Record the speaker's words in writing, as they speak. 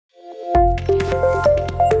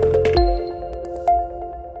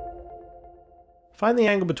Find the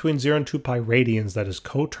angle between 0 and 2 pi radians that is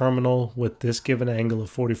coterminal with this given angle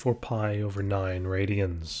of 44 pi over 9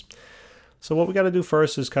 radians. So what we got to do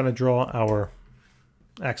first is kind of draw our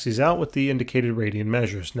axes out with the indicated radian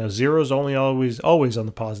measures. Now 0 is always on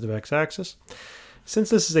the positive x-axis.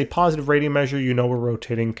 Since this is a positive radian measure, you know we're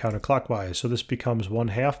rotating counterclockwise. So this becomes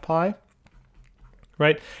 1/2 pi,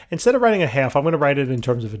 right? Instead of writing a half, I'm going to write it in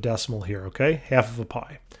terms of a decimal here, okay? Half of a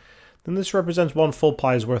pi. Then this represents 1 full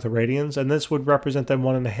pi's worth of radians, and this would represent then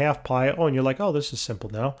 1.5 pi. Oh, and you're like, oh, this is simple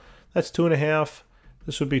now. That's 2.5.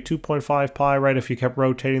 This would be 2.5 pi, right? If you kept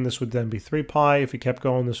rotating, this would then be 3 pi. If you kept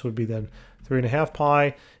going, this would be then 3.5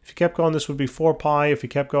 pi. If you kept going, this would be 4 pi. If you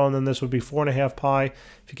kept going, then this would be 4.5 pi. If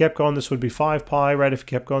you kept going, this would be 5 pi, right? If you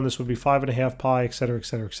kept going, this would be 5.5 pi, etc.,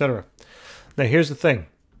 etc., etc. Now, here's the thing.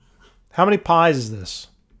 How many pi's is this?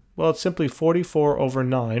 Well, it's simply 44 over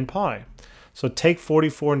 9 pi. So take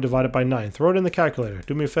 44 and divide it by 9. Throw it in the calculator.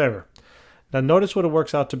 Do me a favor. Now notice what it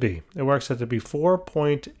works out to be. It works out to be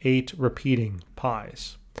 4.8 repeating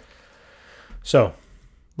pi's. So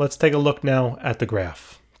let's take a look now at the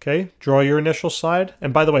graph. Okay, draw your initial side.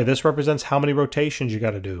 And by the way, this represents how many rotations you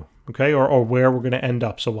got to do. Okay, or where we're going to end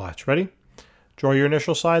up. So watch. Ready? Draw your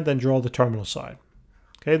initial side, then draw the terminal side.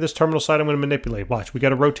 Okay, this terminal side I'm going to manipulate. Watch. We got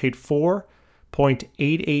to rotate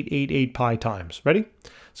 4.8888 pi times. Ready?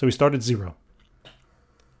 So we start at 0.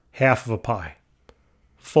 Half of a pi,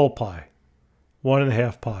 full pi,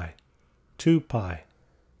 1.5 pi, 2 pi,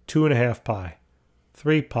 2.5 pi,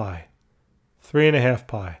 3 pi, 3.5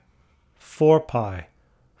 pi, 4 pi,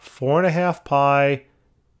 4.5 pi,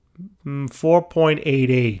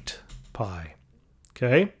 4.88 pi.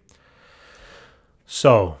 Okay?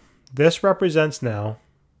 So this represents now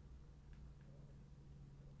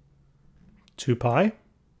 2 pi,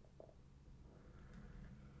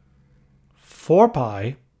 4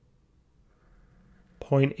 pi,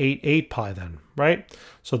 0.88 pi then, right?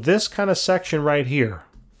 So this kind of section right here,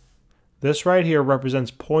 this right here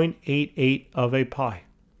represents 0.88 of a pi.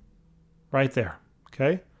 Right there,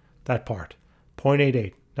 okay? That part,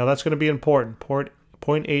 0.88. Now that's going to be important,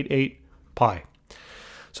 0.88 pi.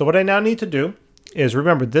 So what I now need to do is,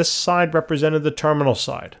 remember, this side represented the terminal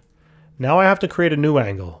side. Now I have to create a new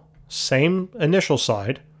angle, same initial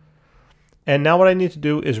side. And now what I need to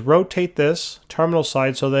do is rotate this terminal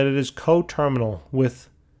side so that it is coterminal with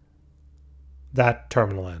that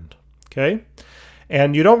terminal end, okay?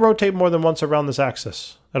 And you don't rotate more than once around this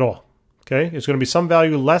axis at all, okay? It's going to be some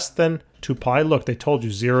value less than 2 pi. Look, they told you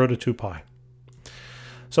 0 to 2 pi.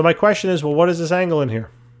 So my question is, well, what is this angle in here?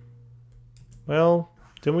 Well,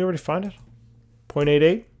 didn't we already find it?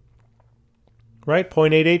 0.88, right?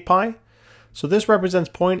 0.88 pi. So this represents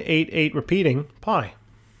 0.88 repeating pi.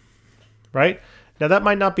 Right? Now that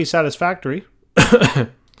might not be satisfactory.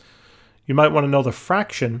 You might want to know the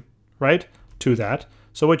fraction, right, to that.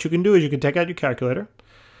 So what you can do is you can take out your calculator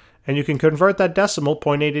and you can convert that decimal,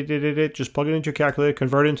 0.8888, just plug it into your calculator,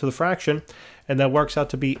 convert it into the fraction, and that works out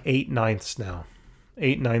to be 8/9 now.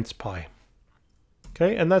 8/9 pi.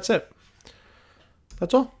 Okay, and that's it.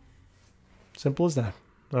 That's all. Simple as that.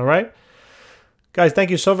 All right? Guys, thank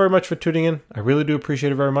you so very much for tuning in. I really do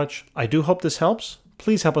appreciate it very much. I do hope this helps.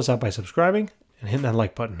 Please help us out by subscribing and hitting that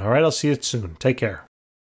like button. All right, I'll see you soon. Take care.